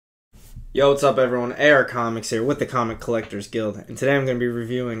Yo, what's up everyone? AR Comics here with the Comic Collectors Guild, and today I'm going to be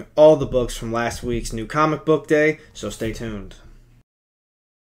reviewing all the books from last week's new comic book day, so stay tuned.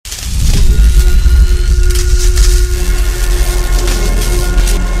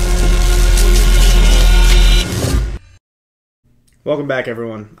 Welcome back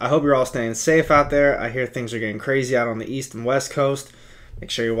everyone. I hope you're all staying safe out there. I hear things are getting crazy out on the East and West Coast.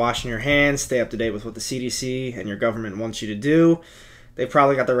 Make sure you're washing your hands, stay up to date with what the CDC and your government wants you to do. They've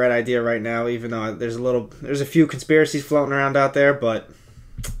probably got the right idea right now, even though there's a few conspiracies floating around out there. But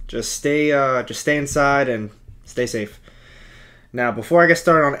just stay inside and stay safe. Now, before I get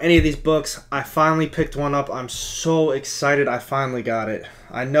started on any of these books, I finally picked one up. I'm so excited I finally got it.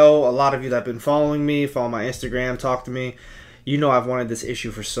 I know a lot of you that have been following me, follow my Instagram, talk to me. You know I've wanted this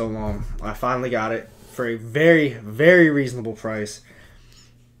issue for so long. I finally got it for a very, very reasonable price.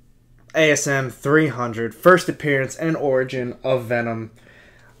 ASM 300, first appearance and origin of Venom.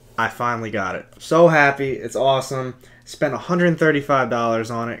 I finally got it. So happy. It's awesome. Spent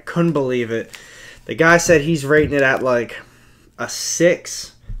 $135 on it. Couldn't believe it. The guy said he's rating it at like a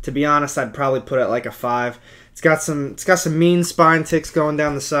 6. To be honest, I'd probably put it at like a 5. It's got some mean spine ticks going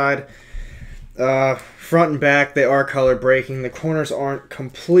down the side. Front and back, they are color breaking. The corners aren't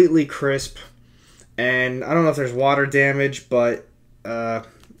completely crisp. And I don't know if there's water damage, but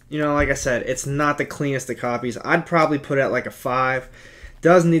you know, like I said, it's not the cleanest of copies. I'd probably put it at like a 5.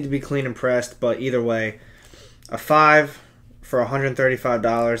 Does need to be clean and pressed, but either way, a 5 for $135,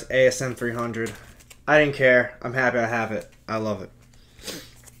 ASM 300. I didn't care. I'm happy I have it. I love it.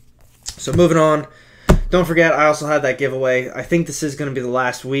 So moving on. Don't forget, I also had that giveaway. I think this is going to be the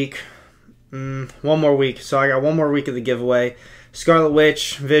last week. One more week. So I got one more week of the giveaway. Scarlet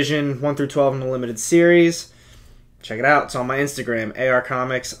Witch, Vision, 1 through 12 in the limited series. Check it out. It's on my Instagram, AR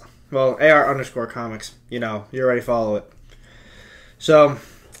Comics. Well, AR_comics. You know, you already follow it. So,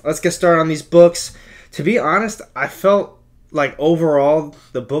 let's get started on these books. To be honest, I felt like overall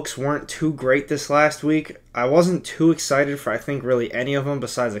the books weren't too great this last week. I wasn't too excited for, I think, really any of them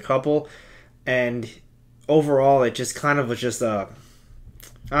besides a couple. And overall, it just kind of was just I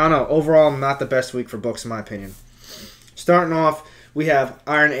don't know. Overall, not the best week for books in my opinion. Starting off, we have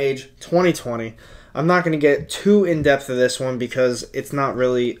Iron Age 2020. I'm not going to get too in-depth of this one because it's not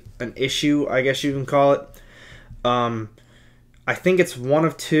really an issue, I guess you can call it. I think it's one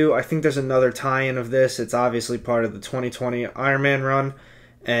of two. I think there's another tie-in of this. It's obviously part of the 2020 Iron Man run,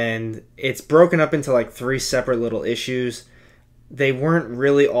 and it's broken up into like 3 separate little issues. They weren't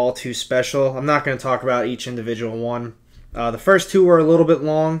really all too special. I'm not going to talk about each individual one. The first 2 were a little bit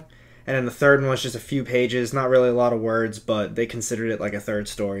long, and then the third one was just a few pages, not really a lot of words, but they considered it like a third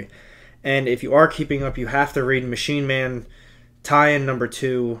story. And if you are keeping up, you have to read Machine Man tie-in number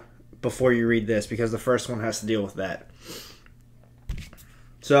 2 before you read this, because the first one has to deal with that.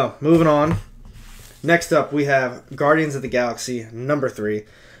 So, moving on. Next up, we have Guardians of the Galaxy number 3.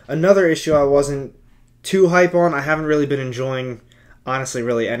 Another issue I wasn't too hype on. I haven't really been enjoying, honestly,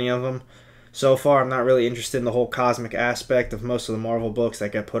 really any of them. So far, I'm not really interested in the whole cosmic aspect of most of the Marvel books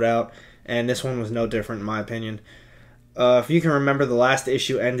that get put out, and this one was no different in my opinion. If you can remember, the last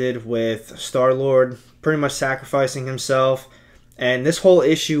issue ended with Star-Lord pretty much sacrificing himself, and this whole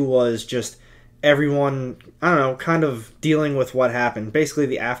issue was just everyone, I don't know, kind of dealing with what happened. Basically,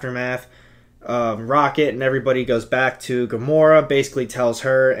 the aftermath. Rocket and everybody goes back to Gamora, basically tells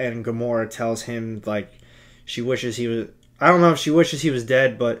her, and Gamora tells him, like, she wishes he was, I don't know if she wishes he was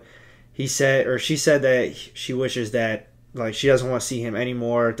dead, but she said that she wishes that, like, she doesn't want to see him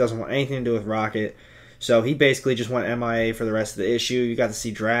anymore, doesn't want anything to do with Rocket. So he basically just went MIA for the rest of the issue. You got to see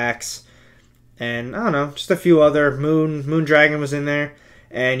Drax, and I don't know, just a few other. Moondragon was in there,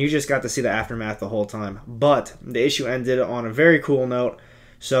 and you just got to see the aftermath the whole time. But the issue ended on a very cool note.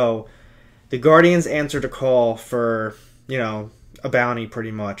 So the Guardians answered a call for, you know, a bounty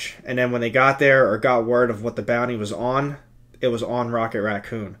pretty much. And then when they got there or got word of what the bounty was on, it was on Rocket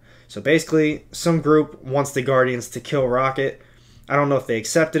Raccoon. So basically, some group wants the Guardians to kill Rocket. I don't know if they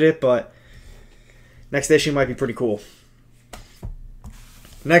accepted it, but next issue might be pretty cool.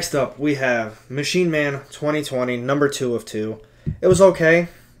 Next up, we have Machine Man 2020, number 2 of 2. It was okay.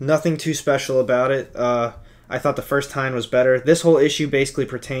 Nothing too special about it. I thought the first time was better. This whole issue basically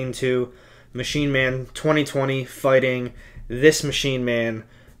pertained to Machine Man 2020 fighting this Machine Man,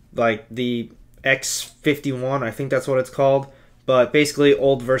 like the X-51, I think that's what it's called. But basically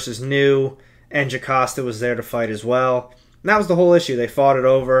old versus new, and Jocasta was there to fight as well. And that was the whole issue. They fought it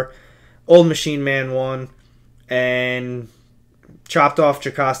over. Old Machine Man won and chopped off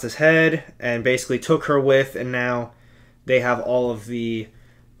Jocasta's head and basically took her with, and now they have all of the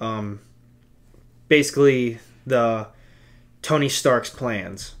basically the Tony Stark's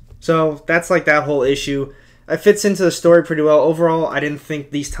plans. So that's like that whole issue. It fits into the story pretty well. Overall, I didn't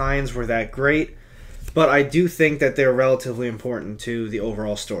think these tie-ins were that great, but I do think that they're relatively important to the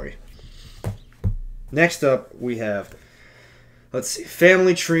overall story. Next up, we have, let's see,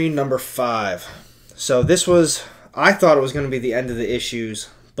 Family Tree number 5. So this was, I thought it was going to be the end of the issues,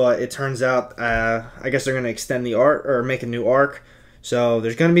 but it turns out, I guess they're going to extend the arc, or make a new arc. So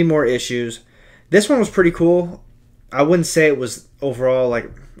there's going to be more issues. This one was pretty cool. I wouldn't say it was overall, like,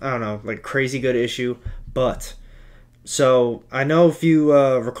 I don't know, like a crazy good issue, but so I know if you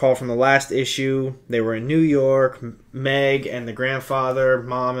recall from the last issue, they were in New York. Meg and the grandfather,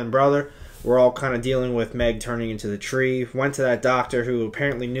 mom and brother were all kind of dealing with Meg turning into the tree. Went to that doctor who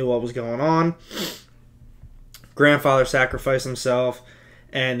apparently knew what was going on. Grandfather sacrificed himself,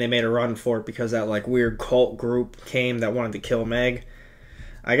 and they made a run for it because that like weird cult group came that wanted to kill Meg.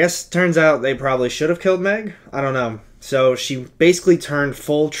 I guess it turns out they probably should have killed Meg. I don't know. So she basically turned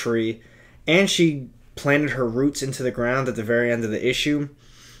full tree, and she planted her roots into the ground at the very end of the issue.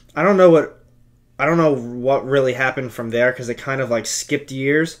 I don't know what really happened from there because it kind of like skipped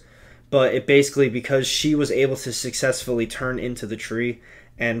years, but it basically, because she was able to successfully turn into the tree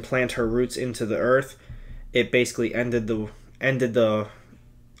and plant her roots into the earth, it basically ended the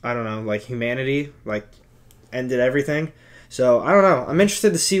I don't know, like humanity, like ended everything. So I don't know. I'm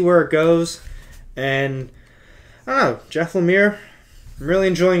interested to see where it goes, and I don't know, Jeff Lemire, I'm really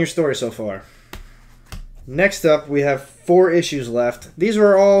enjoying your story so far. Next up, we have 4 issues left. These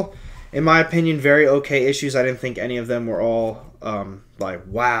were all, in my opinion, very okay issues. I didn't think any of them were all like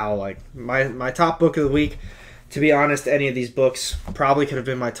wow, like my top book of the week. To be honest, any of these books probably could have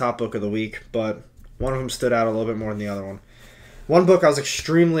been my top book of the week, but one of them stood out a little bit more than the other one. One book I was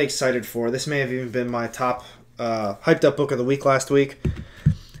extremely excited for. This may have even been my top hyped up book of the week last week.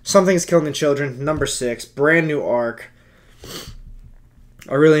 Something's Killing the Children, number 6, brand new arc.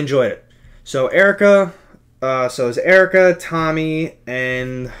 I really enjoyed it. So Erica, so it's Erica, Tommy,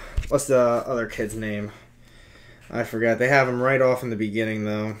 and what's the other kid's name? I forgot. They have him right off in the beginning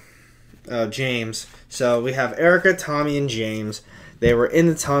though. James. So we have Erica, Tommy, and James. They were in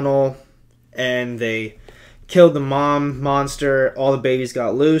the tunnel, and they killed the mom monster. All the babies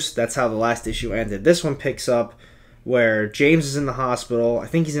got loose. That's how the last issue ended. This one picks up where James is in the hospital. I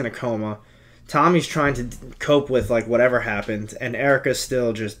think he's in a coma. Tommy's trying to cope with like whatever happened, and Erica's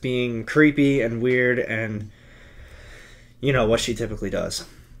still just being creepy and weird, and you know what she typically does.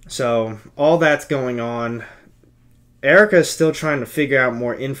 So all that's going on. Erica is still trying to figure out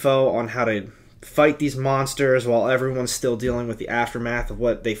more info on how to fight these monsters while everyone's still dealing with the aftermath of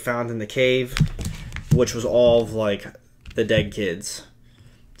what they found in the cave, which was all of like the dead kids.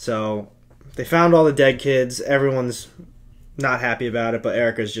 So they found all the dead kids. Everyone's not happy about it, but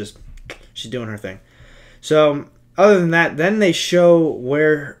Erica's just, she's doing her thing. So other than that, then they show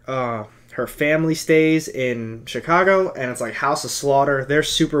where her family stays in Chicago, and it's like House of Slaughter. They're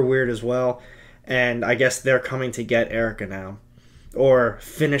super weird as well, and I guess they're coming to get Erica now, or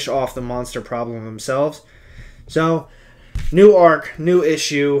finish off the monster problem themselves. So new arc, new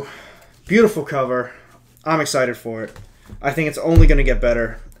issue, beautiful cover. I'm excited for it. I think it's only going to get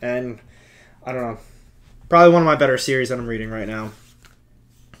better, and I don't know, probably one of my better series that I'm reading right now.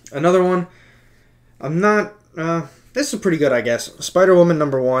 Another one, this is pretty good, I guess. Spider-Woman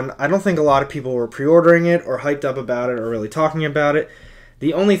number 1. I don't think a lot of people were pre-ordering it or hyped up about it or really talking about it.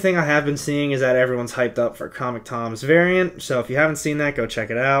 The only thing I have been seeing is that everyone's hyped up for Comic Tom's variant, so if you haven't seen that, go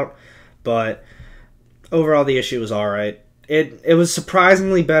check it out. But overall, the issue was alright. It was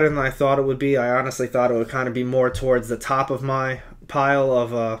surprisingly better than I thought it would be. I honestly thought it would kind of be more towards the top of my pile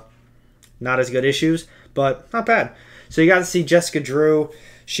of not as good issues, but not bad. So you got to see Jessica Drew.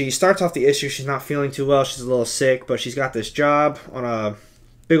 She starts off the issue, she's not feeling too well, she's a little sick, but she's got this job on a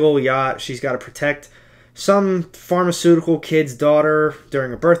big old yacht. She's got to protect some pharmaceutical kid's daughter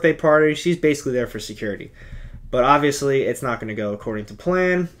during a birthday party. She's basically there for security. But obviously, it's not going to go according to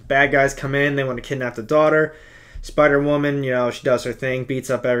plan. Bad guys come in, they want to kidnap the daughter. Spider-Woman, you know, she does her thing, beats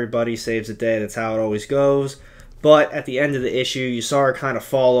up everybody, saves the day. That's how it always goes. But at the end of the issue, you saw her kind of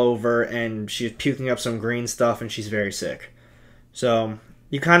fall over, and she's puking up some green stuff, and she's very sick. So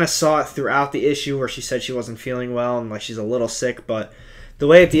you kind of saw it throughout the issue where she said she wasn't feeling well and like she's a little sick. But the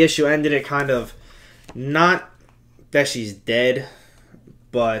way that the issue ended, it kind of, not that she's dead,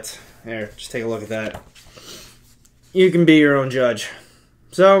 but here, just take a look at that. You can be your own judge.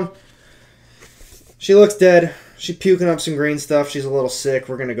 So she looks dead. She's puking up some green stuff. She's a little sick.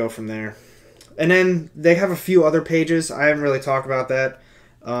 We're going to go from there. And then they have a few other pages. I haven't really talked about that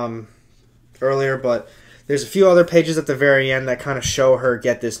earlier, but there's a few other pages at the very end that kind of show her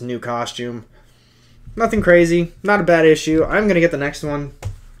get this new costume. Nothing crazy. Not a bad issue. I'm going to get the next one.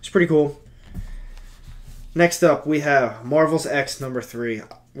 It's pretty cool. Next up, we have Marvel's X #3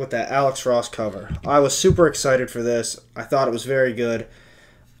 with that Alex Ross cover. I was super excited for this. I thought it was very good.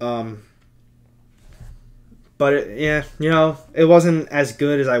 But it wasn't as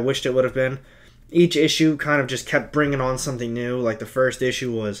good as I wished it would have been. Each issue kind of just kept bringing on something new. Like the first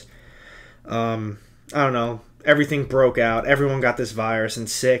issue was, I don't know, everything broke out. Everyone got this virus and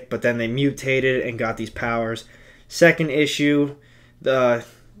sick, but then they mutated and got these powers. Second issue,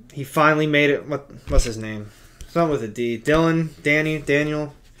 he finally made it. What's his name? Something with a D.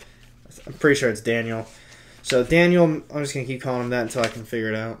 Daniel. I'm pretty sure it's Daniel. So Daniel, I'm just gonna keep calling him that until I can figure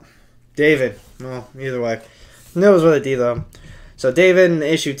it out. David. Well, either way. No, it was with a D though. So David in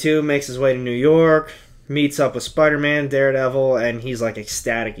issue 2 makes his way to New York, meets up with Spider-Man, Daredevil, and he's like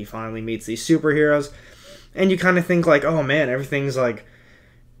ecstatic. He finally meets these superheroes. And you kind of think like, oh man, everything's like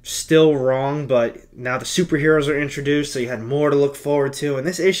still wrong, but now the superheroes are introduced, so you had more to look forward to. And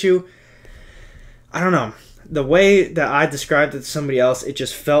this issue, I don't know, the way that I described it to somebody else, it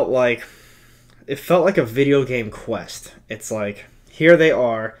just felt like a video game quest. It's like, here they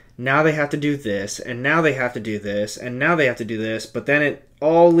are, now they have to do this, and now they have to do this, and now they have to do this, but then it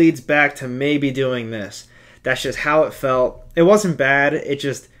all leads back to maybe doing this. That's just how it felt. It wasn't bad,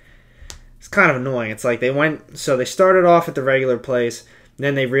 it's kind of annoying. It's like they started off at the regular place,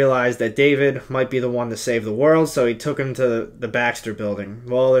 then they realized that David might be the one to save the world, so he took him to the Baxter building.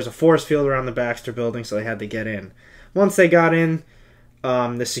 Well, there's a force field around the Baxter building, so they had to get in. Once they got in,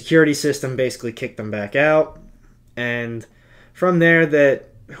 the security system basically kicked them back out, and from there, that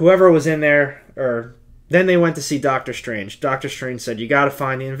whoever was in there, then they went to see Doctor Strange. Doctor Strange said, you got to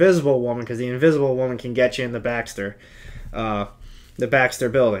find the Invisible Woman, because the Invisible Woman can get you in the Baxter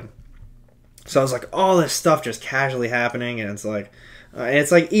building. So I was like, all this stuff just casually happening, and it's like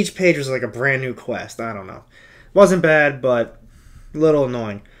each page was like a brand new quest. I don't know. Wasn't bad, but a little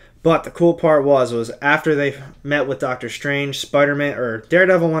annoying. But the cool part was after they met with Doctor Strange,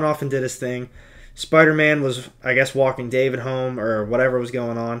 Daredevil went off and did his thing. Spider-Man was, I guess, walking David home or whatever was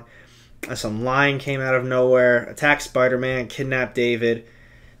going on. Some lion came out of nowhere, attacked Spider-Man, kidnapped David,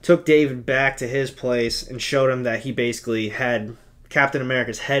 took David back to his place, and showed him that he basically had Captain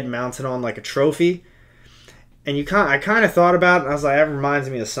America's head mounted on like a trophy. And I kind of thought about it, and I was like, that reminds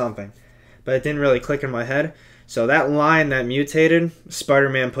me of something. But it didn't really click in my head. So that lion that mutated,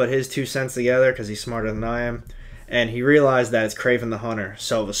 Spider-Man put his 2 cents together because he's smarter than I am. And he realized that it's Kraven the Hunter.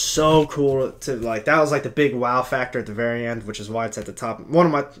 So it was so cool to, like, that was like the big wow factor at the very end, which is why it's at the top, one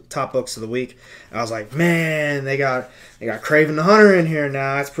of my top books of the week. And I was like, man, they got Kraven the Hunter in here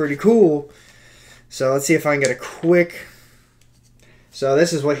now. That's pretty cool. So let's see if I can get a quick. So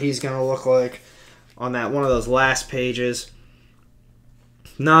this is what he's going to look like on that one of those last pages.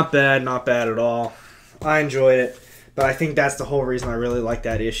 Not bad at all. I enjoyed it. But I think that's the whole reason I really like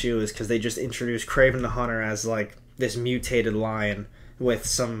that issue, is because they just introduced Kraven the Hunter as like this mutated lion with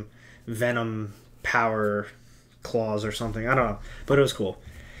some venom power claws or something. I don't know. But it was cool.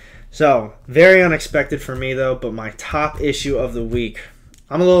 So, very unexpected for me though, but my top issue of the week.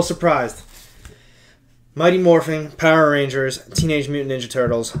 I'm a little surprised. Mighty Morphin Power Rangers Teenage Mutant Ninja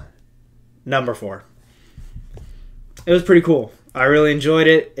Turtles #4. It was pretty cool. I really enjoyed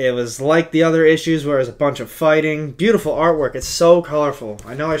it. It was like the other issues where it was a bunch of fighting. Beautiful artwork. It's so colorful.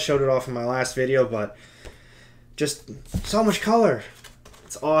 I know I showed it off in my last video, but just so much color.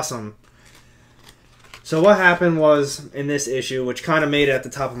 It's awesome. So what happened was, in this issue, which kind of made it at the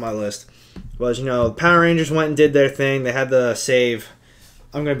top of my list, was, the Power Rangers went and did their thing. They had to save,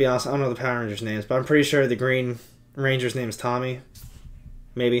 I'm going to be honest, I don't know the Power Rangers' names, but I'm pretty sure the Green Ranger's name is Tommy.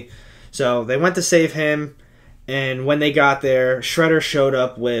 Maybe. So they went to save him. And when they got there, Shredder showed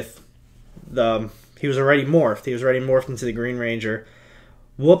up with he was already morphed. He was already morphed into the Green Ranger.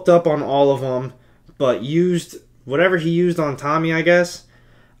 Whooped up on all of them, but used whatever he used on Tommy, I guess.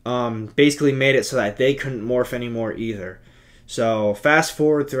 Basically made it so that they couldn't morph anymore either. So fast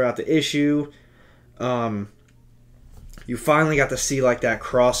forward throughout the issue, you finally got to see like that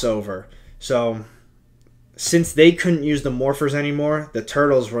crossover. So since they couldn't use the morphers anymore, the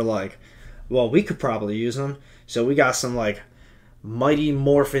Turtles were like, well, we could probably use them. So we got some like Mighty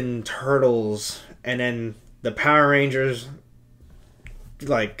Morphin Turtles, and then the Power Rangers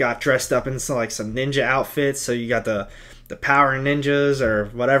like got dressed up in like some ninja outfits. So you got the Power Ninjas or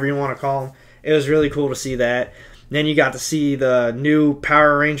whatever you want to call them. It was really cool to see that. And then you got to see the new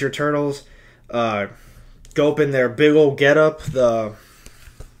Power Ranger Turtles go up in their big old getup. I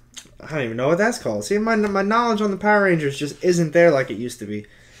don't even know what that's called. See, my knowledge on the Power Rangers just isn't there like it used to be.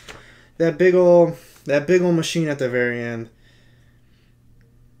 That big old machine at the very end.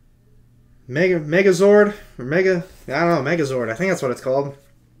 Megazord or I don't know, Megazord. I think that's what it's called.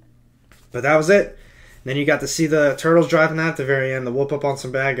 But that was it. And then you got to see the Turtles driving that at the very end, the whoop up on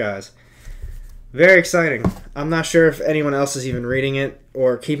some bad guys. Very exciting. I'm not sure if anyone else is even reading it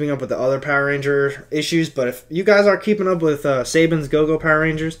or keeping up with the other Power Ranger issues, but if you guys are keeping up with Saban's Go-Go Power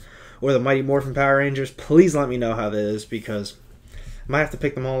Rangers or the Mighty Morphin Power Rangers, please let me know how that is, because I might have to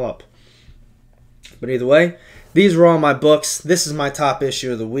pick them all up. But either way, these were all my books. This is my top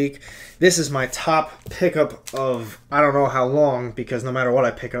issue of the week. This is my top pickup of I don't know how long, because no matter what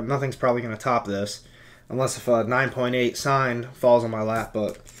I pick up, nothing's probably going to top this. Unless if a 9.8 signed falls on my lap,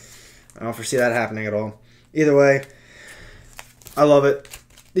 but I don't foresee that happening at all. Either way, I love it.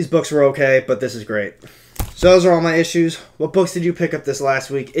 These books were okay, but this is great. So those are all my issues. What books did you pick up this last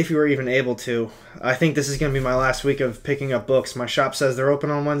week, if you were even able to? I think this is going to be my last week of picking up books. My shop says they're open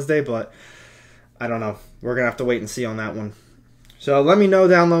on Wednesday, but I don't know. We're going to have to wait and see on that one. So let me know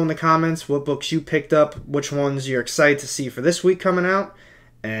down low in the comments what books you picked up, which ones you're excited to see for this week coming out,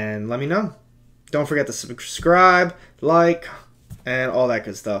 and let me know. Don't forget to subscribe, like, and all that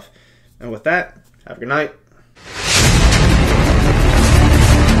good stuff. And with that, have a good night.